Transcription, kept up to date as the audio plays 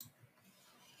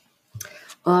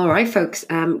All right, folks.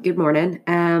 Good morning.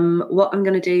 What I'm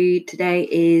going to do today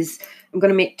is I'm going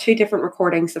to make two different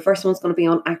recordings. The first one's going to be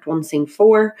on Act 1, Scene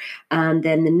 4, and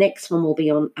then the next one will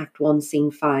be on Act 1, Scene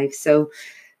 5. So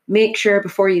make sure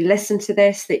before you listen to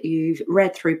this that you've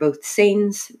read through both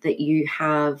scenes, that you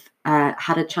have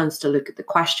had a chance to look at the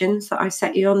questions that I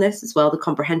set you on this as well, the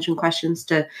comprehension questions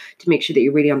to make sure that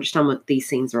you really understand what these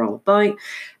scenes are all about.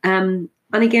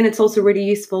 And again, it's also really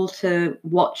useful to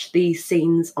watch these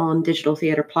scenes on Digital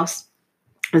Theatre Plus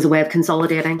as a way of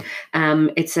consolidating.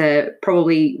 It's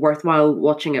probably worthwhile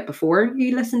watching it before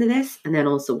you listen to this and then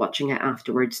also watching it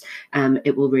afterwards.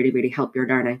 It will really, really help your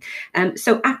learning.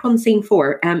 So Act 1, Scene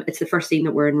 4, it's the first scene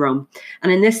that we're in Rome.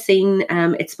 And in this scene,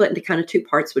 it's split into kind of two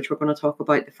parts, which we're going to talk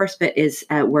about. The first bit is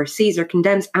where Caesar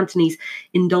condemns Antony's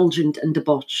indulgent and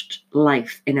debauched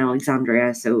life in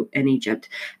Alexandria, so in Egypt.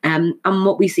 And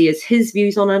what we see is his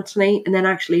views on Antony, and then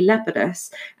actually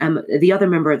Lepidus, the other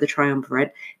member of the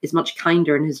triumvirate, is much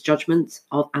kinder in his judgments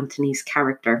of Antony's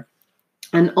character.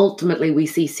 And ultimately, we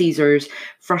see Caesar's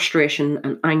frustration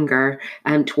and anger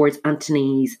towards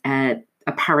Antony's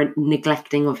apparent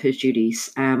neglecting of his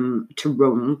duties to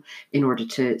Rome in order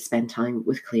to spend time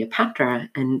with Cleopatra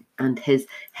and his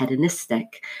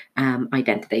hedonistic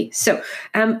identity. So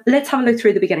let's have a look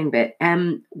through the beginning bit.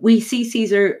 We see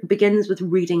Caesar begins with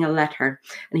reading a letter,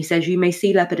 and he says, "You may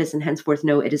see Lepidus and henceforth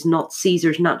know it is not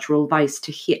Caesar's natural vice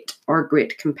to hate our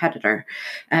great competitor.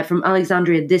 From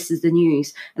Alexandria, this is the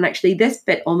news." And actually, this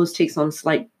bit almost takes on a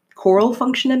slight choral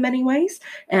function in many ways,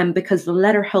 because the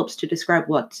letter helps to describe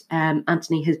what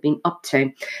Antony has been up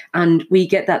to. And we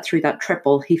get that through that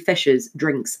triple: he fishes,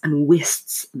 drinks, and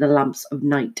wastes the lamps of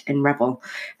night in revel.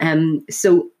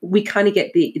 So we kind of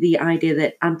get the idea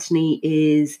that Antony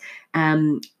is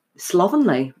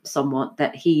slovenly somewhat,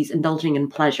 that he's indulging in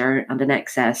pleasure and in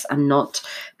excess and not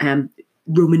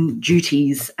Roman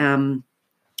duties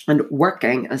and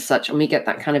working as such. And we get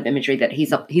that kind of imagery that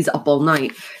he's up all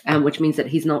night, which means that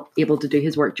he's not able to do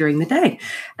his work during the day.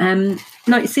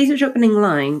 Now, Caesar's opening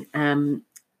line,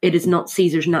 "It is not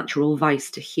Caesar's natural vice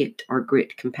to hate our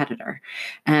great competitor."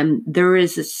 There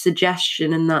is a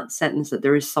suggestion in that sentence that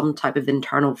there is some type of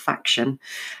internal faction,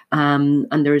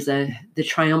 and there's the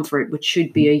triumvirate, which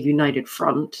should be a united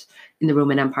front in the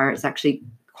Roman Empire. It's actually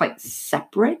quite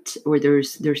separate, or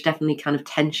there's definitely kind of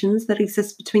tensions that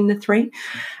exist between the three.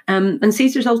 And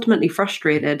Caesar's ultimately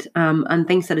frustrated and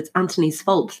thinks that it's Antony's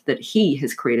fault that he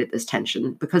has created this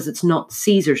tension, because it's not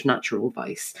Caesar's natural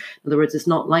vice. In other words, it's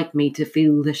not like me to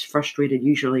feel this frustrated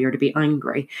usually or to be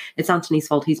angry. It's Antony's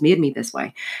fault. He's made me this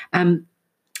way. And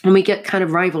we get kind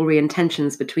of rivalry and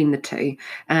tensions between the two.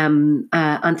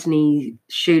 Antony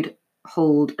should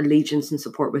hold allegiance and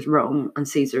support with Rome, and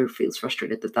Caesar feels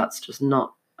frustrated that that's just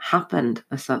not happened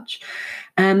as such.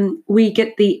 We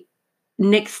get the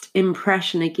next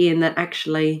impression again that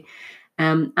actually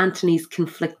Antony's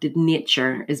conflicted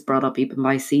nature is brought up even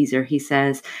by Caesar. He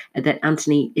says that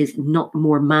Antony is not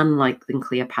more manlike than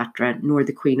Cleopatra, nor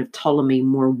the Queen of Ptolemy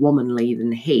more womanly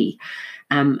than he.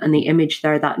 And the image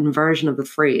there, that inversion of the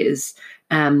phrase,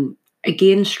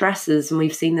 again stresses, and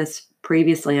we've seen this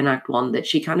previously in Act 1, that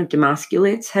she kind of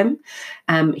demasculates him.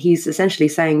 He's essentially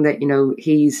saying that,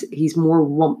 he's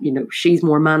more, she's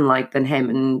more manlike than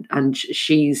him, and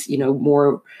she's,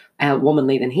 more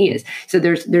womanly than he is. So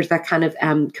there's that kind of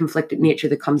conflicted nature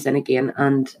that comes in again,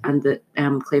 and that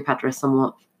Cleopatra is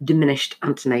somewhat diminished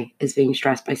Antony is being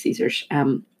stressed by Caesar's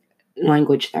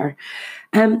language there.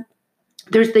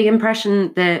 There's the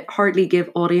impression that hardly give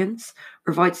audience,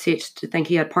 or vouchsafed to think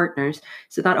he had partners.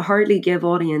 So that hardly give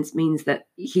audience means that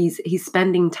he's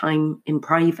spending time in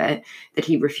private, that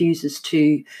he refuses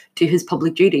to do his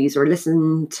public duties or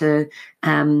listen to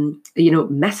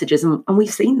messages, and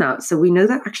we've seen that. So we know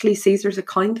that actually Caesar's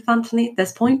account of Antony at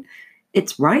this point,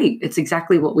 it's right. It's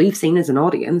exactly what we've seen as an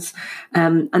audience,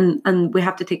 and we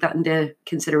have to take that into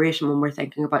consideration when we're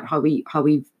thinking about how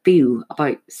we feel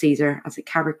about Caesar as a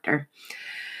character.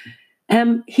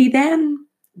 He then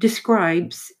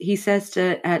describes, he says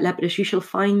to Lepidus, "You shall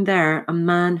find there a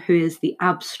man who is the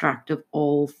abstract of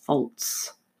all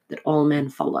faults that all men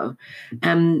follow."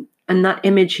 And that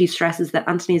image, he stresses that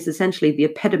Antony is essentially the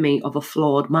epitome of a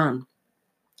flawed man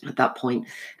at that point.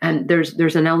 And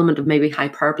there's an element of maybe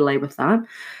hyperbole with that.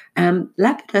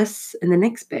 Lepidus, in the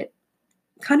next bit,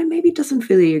 kind of maybe doesn't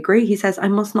fully agree. He says, "I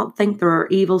must not think there are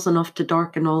evils enough to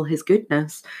darken all his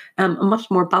goodness." A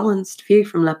much more balanced view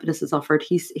from Lepidus is offered.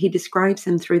 He describes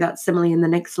him through that simile in the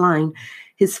next line.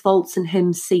 "His faults in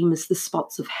him seem as the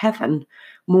spots of heaven,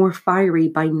 more fiery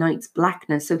by night's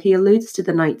blackness. So he alludes to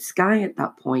the night sky at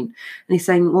that point. And he's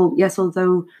saying, well, yes,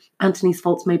 although Antony's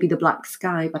faults may be the black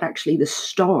sky, but actually the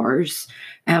stars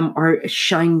are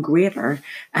shine greater.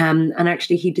 And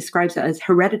actually he describes it as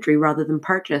hereditary rather than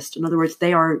purchased. In other words,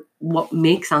 they are what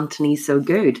makes Antony so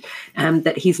good,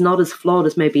 that he's not as flawed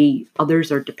as maybe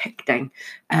others are depicting,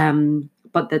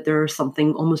 but that there's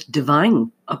something almost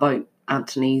divine about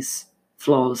Antony's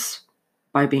flaws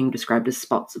by being described as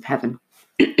spots of heaven.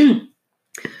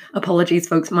 Apologies,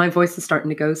 folks. My voice is starting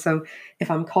to go, so if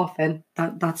I'm coughing,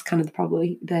 that's kind of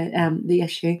probably the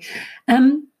issue.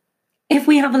 If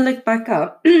we have a look back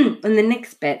up in the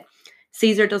next bit,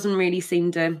 Caesar doesn't really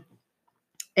seem to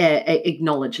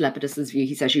acknowledge Lepidus's view.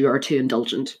 He says, you are too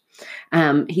indulgent.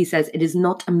 He says, it is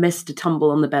not amiss to tumble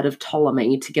on the bed of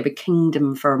Ptolemy to give a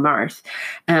kingdom for mirth.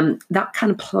 That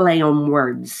kind of play on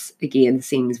words, again,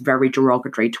 seems very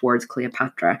derogatory towards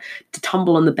Cleopatra. To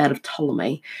tumble on the bed of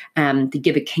Ptolemy, to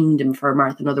give a kingdom for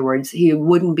mirth. In other words, he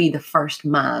wouldn't be the first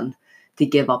man to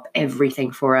give up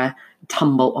everything for a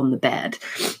tumble on the bed.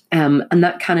 And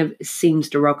that kind of seems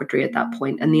derogatory at that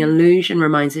point. And the allusion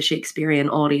reminds a Shakespearean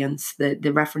audience,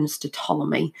 the reference to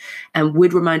Ptolemy,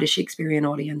 would remind a Shakespearean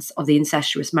audience of the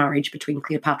incestuous marriage between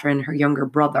Cleopatra and her younger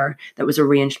brother that was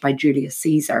arranged by Julius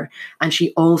Caesar. And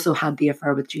she also had the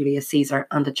affair with Julius Caesar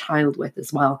and a child with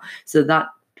as well. So that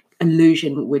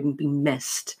allusion wouldn't be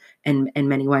missed in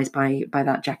many ways by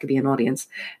that Jacobean audience.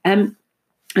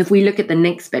 If we look at the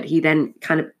next bit, he then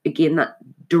kind of, again, that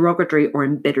derogatory or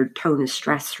embittered tone is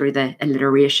stressed through the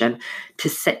alliteration, to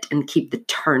sit and keep the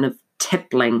turn of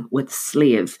tippling with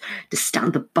slave, to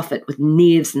stand the buffet with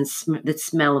knaves and the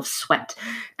smell of sweat.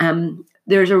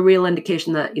 There's a real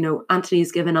indication that,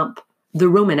 Antony's given up the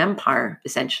Roman Empire,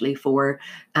 essentially, for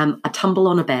a tumble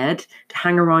on a bed, to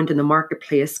hang around in the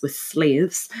marketplace with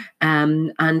slaves,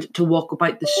 and to walk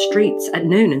about the streets at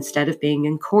noon instead of being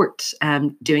in court,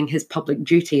 doing his public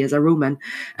duty as a Roman.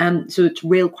 So it's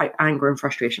real quite anger and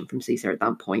frustration from Caesar at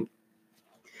that point.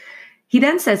 He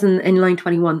then says in line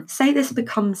 21, say this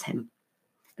becomes him.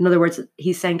 In other words,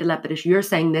 he's saying to Lepidus, you're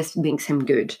saying this makes him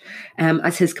good,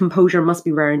 as his composure must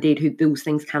be rare indeed, who those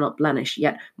things cannot blemish.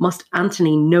 Yet must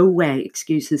Antony no way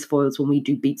excuse his foils when we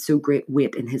do beat so great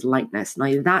weight in his likeness.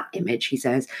 Now that image, he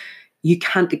says, you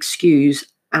can't excuse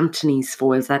Antony's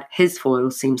foils, that his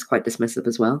foils seems quite dismissive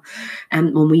as well.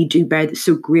 And when we do bear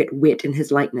so great weight in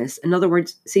his likeness. In other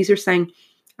words, Caesar's saying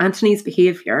Antony's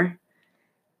behavior,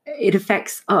 it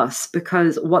affects us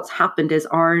because what's happened is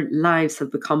our lives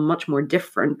have become much more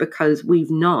different because we've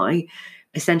now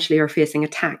essentially are facing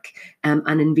attack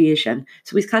and invasion.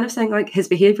 So he's kind of saying like his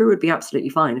behavior would be absolutely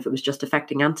fine if it was just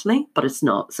affecting Antony, but it's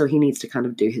not. So he needs to kind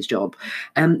of do his job.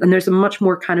 And there's a much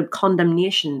more kind of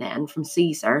condemnation then from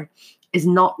Caesar, is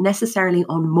not necessarily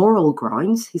on moral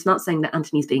grounds. He's not saying that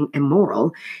Antony's being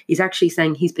immoral. He's actually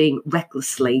saying he's being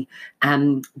recklessly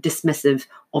dismissive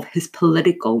of his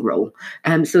political role.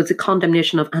 So it's a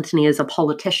condemnation of Antony as a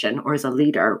politician or as a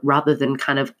leader rather than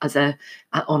kind of as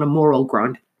on a moral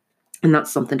ground. And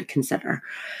that's something to consider.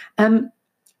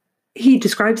 He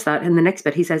describes that in the next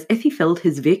bit. He says, if he filled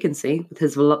his vacancy with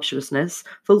his voluptuousness,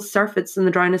 full surfeits and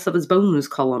the dryness of his bones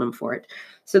call on him for it.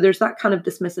 So there's that kind of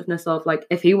dismissiveness of like,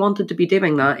 if he wanted to be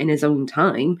doing that in his own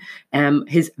time,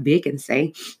 his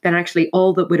vacancy, then actually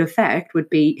all that would affect would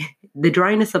be the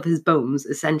dryness of his bones.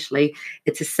 Essentially,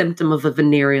 it's a symptom of a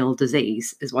venereal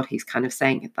disease, is what he's kind of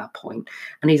saying at that point.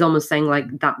 And he's almost saying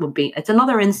like that would be, it's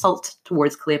another insult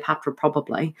towards Cleopatra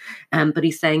probably. But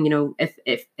he's saying,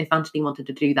 if Antony wanted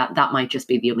to do that, that might just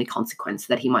be the only consequence,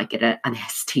 that he might get an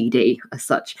STD as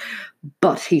such.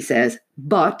 But he says,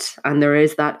 and there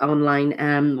is that online,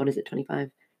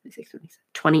 25, 26,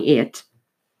 28.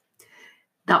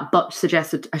 That but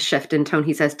suggests a shift in tone.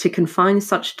 He says, to confine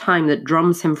such time that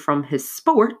drums him from his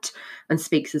sport and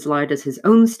speaks as loud as his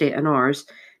own state and ours,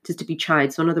 'tis to be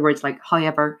chid. So in other words, like,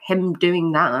 however, him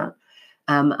doing that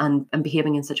and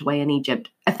behaving in such a way in Egypt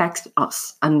affects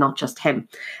us and not just him.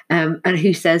 And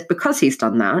who says, because he's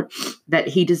done that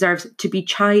he deserves to be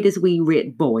chid as we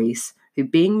rate boys, who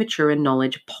being mature in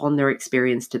knowledge pawn their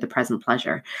experience to the present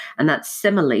pleasure. And that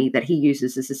simile that he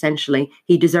uses is essentially,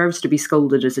 he deserves to be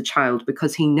scolded as a child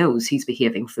because he knows he's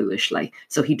behaving foolishly.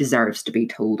 So he deserves to be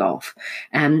told off.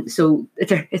 So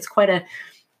it's quite an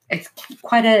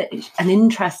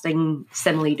interesting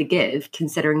simile to give,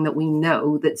 considering that we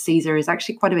know that Caesar is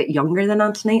actually quite a bit younger than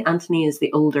Antony. Antony is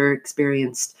the older,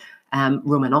 experienced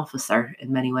Roman officer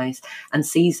in many ways, and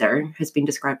Caesar has been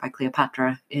described by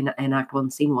Cleopatra in Act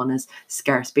 1, Scene 1 as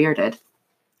scarce bearded.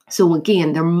 So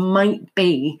again, there might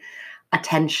be a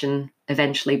tension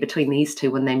eventually between these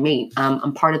two when they meet,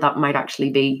 and part of that might actually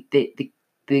be the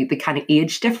the kind of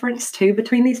age difference too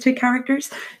between these two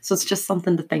characters. So it's just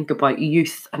something to think about,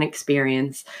 youth and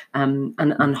experience,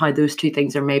 and how those two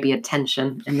things are maybe at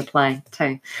tension in the play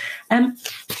too.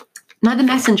 Now the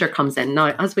messenger comes in. Now,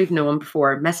 as we've known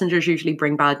before, messengers usually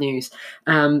bring bad news.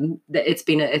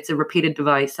 It's a repeated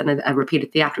device and a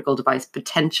repeated theatrical device,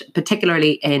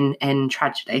 particularly in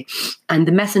tragedy. And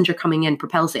the messenger coming in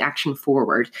propels the action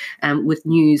forward with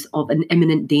news of an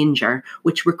imminent danger,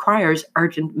 which requires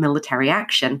urgent military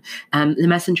action. The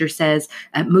messenger says,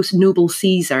 "Most noble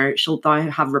Caesar, shalt thou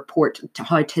have report to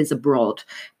how 'tis abroad."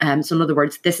 So in other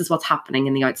words, this is what's happening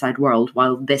in the outside world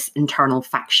while this internal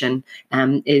faction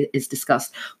is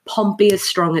discussed. "Pompey is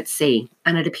strong at sea,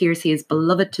 and it appears he is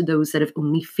beloved to those that have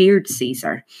only feared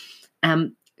Caesar."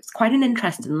 It's quite an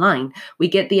interesting line. We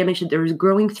get the image that there is a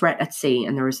growing threat at sea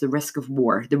and there is the risk of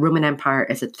war. The Roman Empire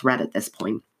is a threat at this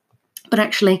point. But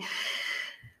actually,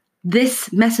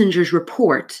 this messenger's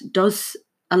report does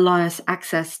allow us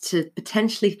access to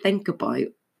potentially think about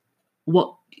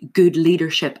what good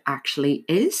leadership actually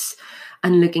is,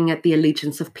 and looking at the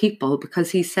allegiance of people, because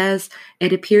he says,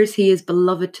 "It appears he is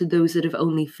beloved to those that have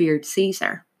only feared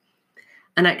Caesar."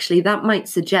 And actually that might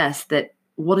suggest that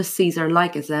what is Caesar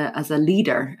like as a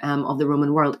leader of the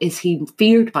Roman world? Is he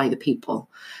feared by the people?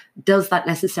 Does that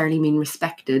necessarily mean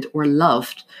respected or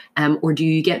loved? Or do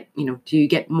you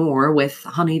get more with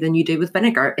honey than you do with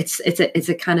vinegar? It's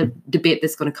a kind of debate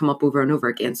that's going to come up over and over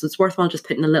again. So it's worthwhile just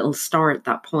putting a little star at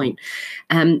that point.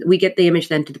 We get the image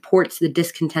then to the ports. The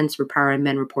discontents repair and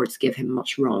men reports give him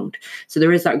much wronged. So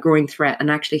there is that growing threat, and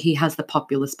actually he has the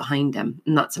populace behind him,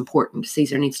 and that's important.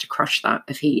 Caesar needs to crush that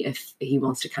if he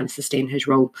wants to kind of sustain his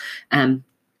role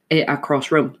across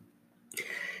Rome.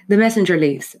 The messenger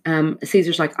leaves.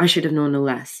 Caesar's like, "I should have known no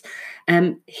less."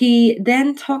 He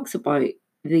then talks about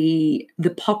the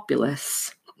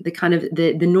populace, the kind of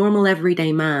the normal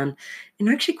everyday man, in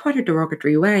actually quite a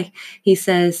derogatory way. He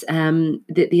says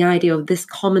that the idea of this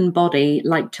common body,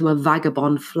 like to a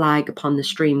vagabond flag upon the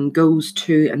stream, goes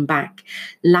to and back,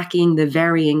 lacking the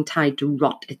varying tide to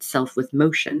rot itself with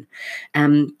motion.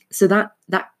 So that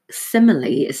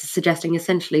simile is suggesting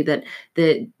essentially that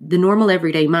the normal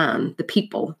everyday man, the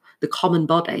people, the common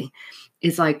body,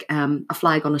 is like a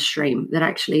flag on a stream, that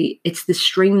actually it's the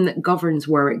stream that governs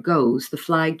where it goes. The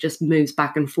flag just moves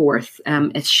back and forth.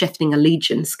 Its shifting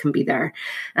allegiance can be there.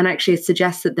 And actually it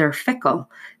suggests that they're fickle,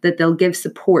 that they'll give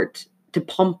support to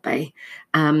Pompey,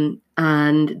 and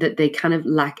that they kind of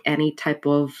lack any type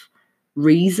of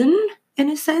reason in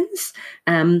a sense.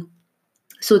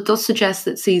 So it does suggest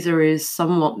that Caesar is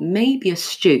somewhat maybe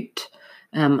astute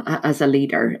as a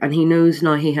leader, and he knows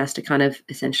now he has to kind of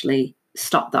essentially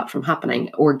stop that from happening,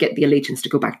 or get the allegiance to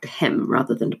go back to him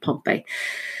rather than to Pompey.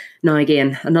 Now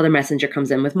again, another messenger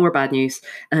comes in with more bad news.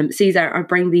 "Caesar, I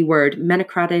bring thee word,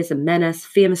 Menecrates and Menes,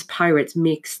 famous pirates,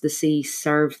 makes the sea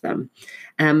serve them."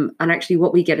 And actually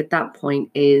what we get at that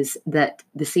point is that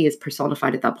the sea is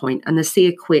personified at that point, and the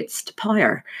sea equates to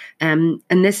power. And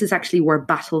this is actually where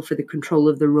battle for the control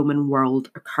of the Roman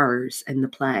world occurs in the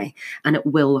play. And it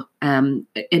will,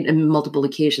 in multiple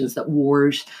occasions, that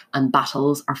wars and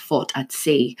battles are fought at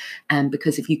sea.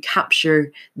 Because if you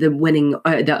capture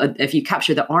if you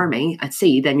capture the army at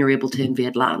sea, then you're able to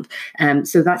invade land.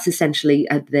 So that's essentially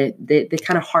the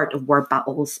kind of heart of where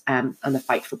battles and the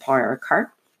fight for power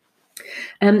occur.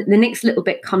 The next little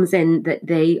bit comes in that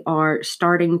they are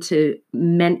starting to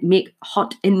make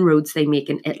hot inroads they make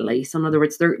in Italy. So in other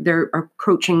words, they're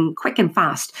approaching quick and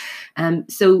fast.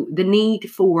 So the need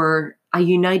for a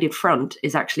united front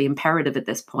is actually imperative at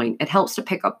this point. It helps to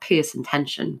pick up pace and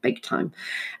tension big time.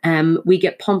 We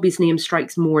get Pompey's name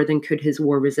strikes more than could his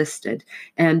war resisted,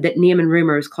 and that name and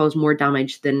rumors cause more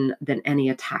damage than any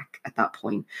attack at that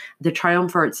point. The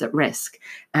triumvirate's at risk.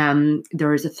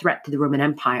 There is a threat to the Roman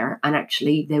Empire, and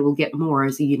actually they will get more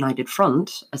as a united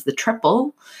front, as the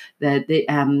triple,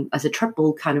 as a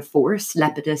triple kind of force,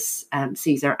 Lepidus,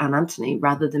 Caesar, and Antony,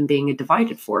 rather than being a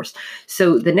divided force.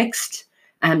 So the next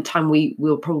time we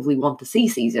will probably want to see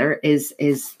Caesar is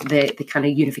the kind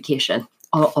of unification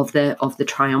of the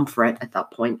triumvirate at that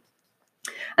point.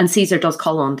 And Caesar does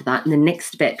call on to that. In the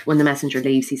next bit, when the messenger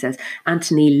leaves, he says,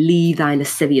 "Antony, leave thy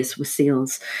lascivious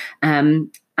wassails." And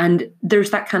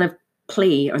there's that kind of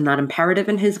plea and that imperative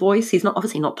in his voice. He's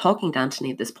obviously not talking to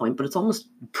Antony at this point, but it's almost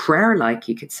prayer-like,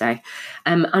 you could say.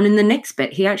 And in the next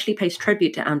bit, he actually pays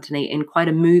tribute to Antony in quite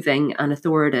a moving and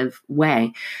authoritative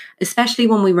way, especially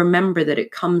when we remember that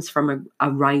it comes from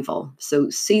a rival. So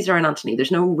Caesar and Antony, there's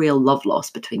no real love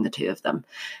lost between the two of them.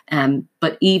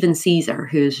 But even Caesar,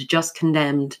 who's just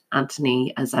condemned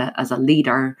Antony as a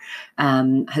leader,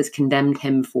 has condemned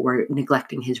him for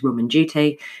neglecting his Roman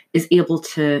duty, is able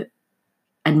to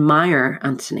admire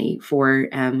Antony for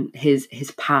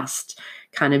his past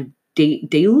kind of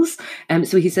deals.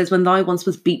 So he says, when thou once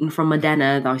was beaten from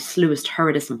Modena, thou slewest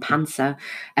Herodus and Pansa.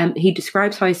 He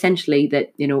describes how essentially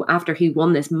that, after he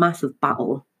won this massive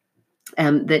battle,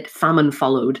 that famine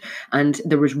followed, and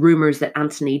there was rumors that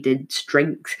Antony did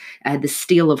drink the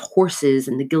steel of horses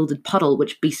and the gilded puddle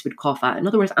which beasts would cough at. In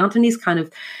other words, Antony's kind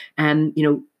of,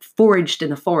 foraged in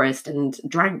the forest and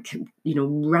drank,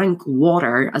 rank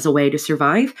water as a way to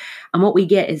survive. And what we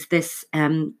get is this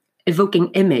evoking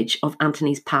image of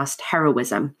Antony's past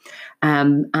heroism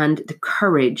and the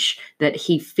courage that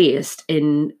he faced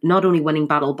in not only winning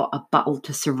battle, but a battle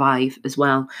to survive as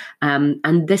well.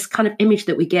 And this kind of image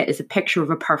that we get is a picture of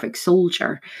a perfect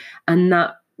soldier. And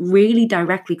that really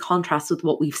directly contrasts with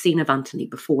what we've seen of Antony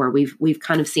before. We've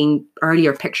kind of seen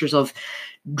earlier pictures of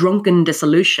drunken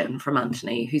dissolution from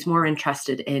Antony, who's more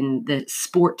interested in the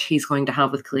sport he's going to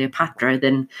have with Cleopatra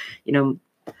than,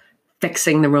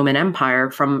 fixing the Roman Empire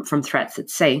from threats at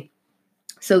sea.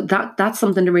 So that's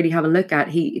something to really have a look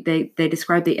at. They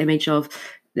describe the image of,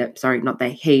 on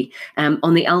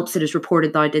the Alps it is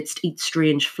reported thou didst eat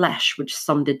strange flesh, which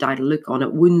some did die to look on.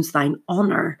 It wounds thine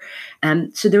honour.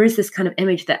 So there is this kind of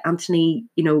image that Antony,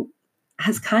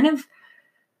 has kind of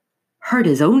hurt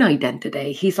his own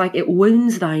identity. He's like, it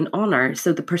wounds thine honour.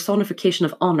 So the personification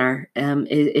of honour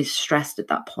is stressed at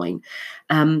that point.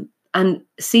 And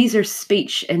Caesar's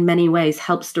speech in many ways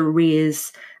helps to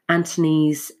raise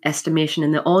Antony's estimation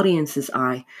in the audience's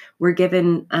eye. We're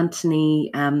given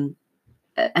Antony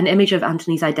an image of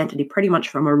Antony's identity pretty much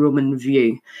from a Roman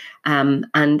view.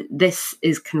 And this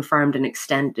is confirmed and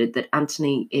extended that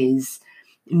Antony is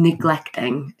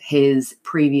neglecting his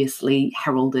previously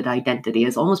heralded identity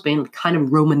as almost being kind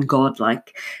of Roman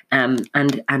godlike. And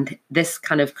this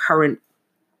kind of current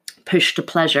push to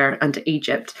pleasure and to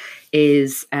Egypt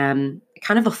is kind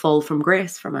of a fall from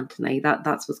grace from Antony.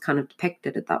 That's what's kind of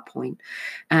depicted at that point.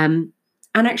 And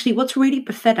actually, what's really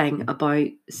befitting about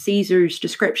Caesar's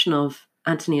description of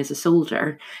Antony as a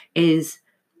soldier is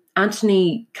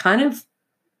Antony kind of,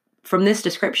 from this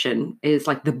description, is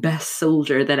like the best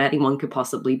soldier that anyone could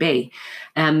possibly be.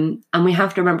 And we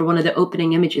have to remember one of the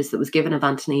opening images that was given of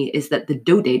Antony is that the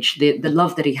dotage, the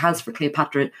love that he has for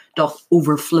Cleopatra, doth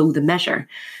overflow the measure.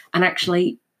 And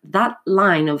actually, that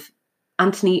line of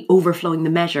Antony overflowing the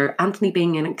measure, Antony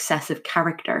being an excessive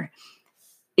character,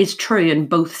 is true in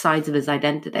both sides of his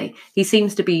identity. He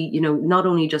seems to be, not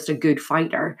only just a good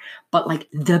fighter, but like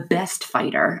the best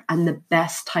fighter and the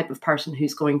best type of person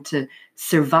who's going to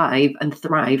survive and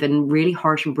thrive in really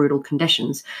harsh and brutal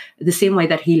conditions, the same way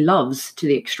that he loves to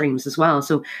the extremes as well.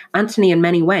 So Antony in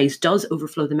many ways does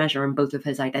overflow the measure in both of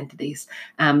his identities.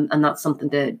 And that's something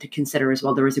to consider as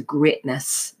well. There is a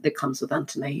greatness that comes with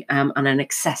Antony and an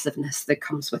excessiveness that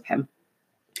comes with him.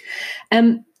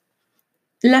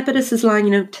 Lepidus's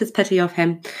line, 'tis pity of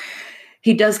him.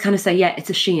 He does kind of say, yeah,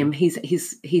 it's a shame.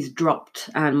 He's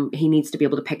dropped. He needs to be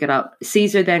able to pick it up.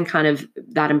 Caesar then kind of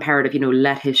that imperative,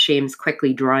 let his shames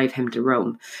quickly drive him to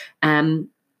Rome. And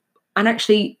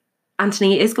actually,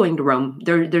 Antony is going to Rome.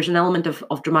 There's an element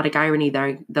of dramatic irony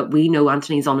there that we know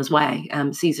Antony's on his way.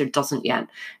 Caesar doesn't yet.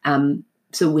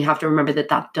 So we have to remember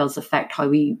that does affect how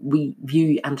we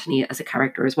view Antony as a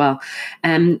character as well.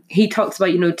 He talks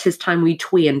about, 'tis time we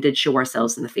twain did show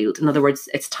ourselves in the field. In other words,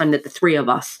 it's time that the three of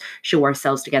us show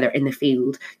ourselves together in the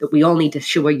field, that we all need to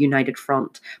show a united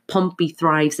front. Pompey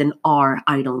thrives in our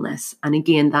idleness. And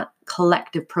again, that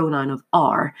collective pronoun of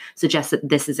our suggests that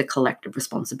this is a collective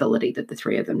responsibility that the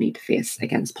three of them need to face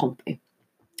against Pompey.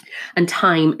 And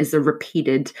time is a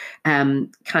repeated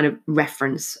kind of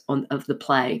reference of the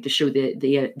play to show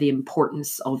the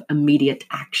importance of immediate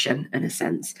action in a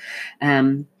sense.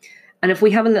 And if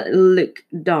we have a little look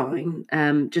down,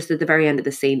 just at the very end of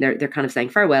the scene, they're kind of saying,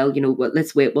 farewell,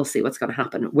 let's wait, we'll see what's going to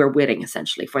happen. We're waiting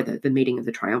essentially for the meeting of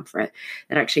the triumvirate.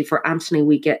 And actually for Antony,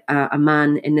 we get a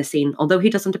man in the scene, although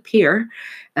he doesn't appear,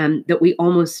 that we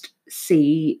almost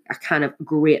see a kind of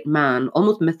great man,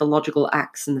 almost mythological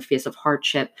acts in the face of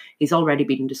hardship. He's already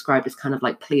been described as kind of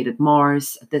like plated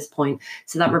Mars at this point.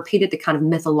 So that repeated, the kind of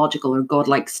mythological or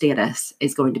godlike status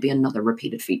is going to be another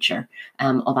repeated feature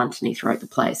of Antony throughout the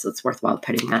play. So it's worthwhile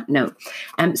putting that note.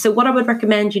 So what I would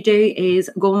recommend you do is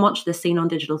go and watch this scene on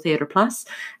Digital Theatre Plus.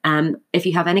 If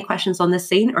you have any questions on this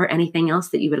scene or anything else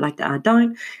that you would like to add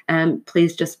down,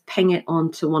 please just ping it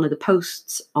onto one of the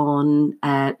posts on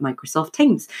Microsoft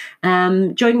Teams.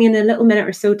 Join me in a little minute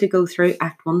or so to go through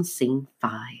Act 1, Scene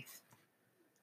 5.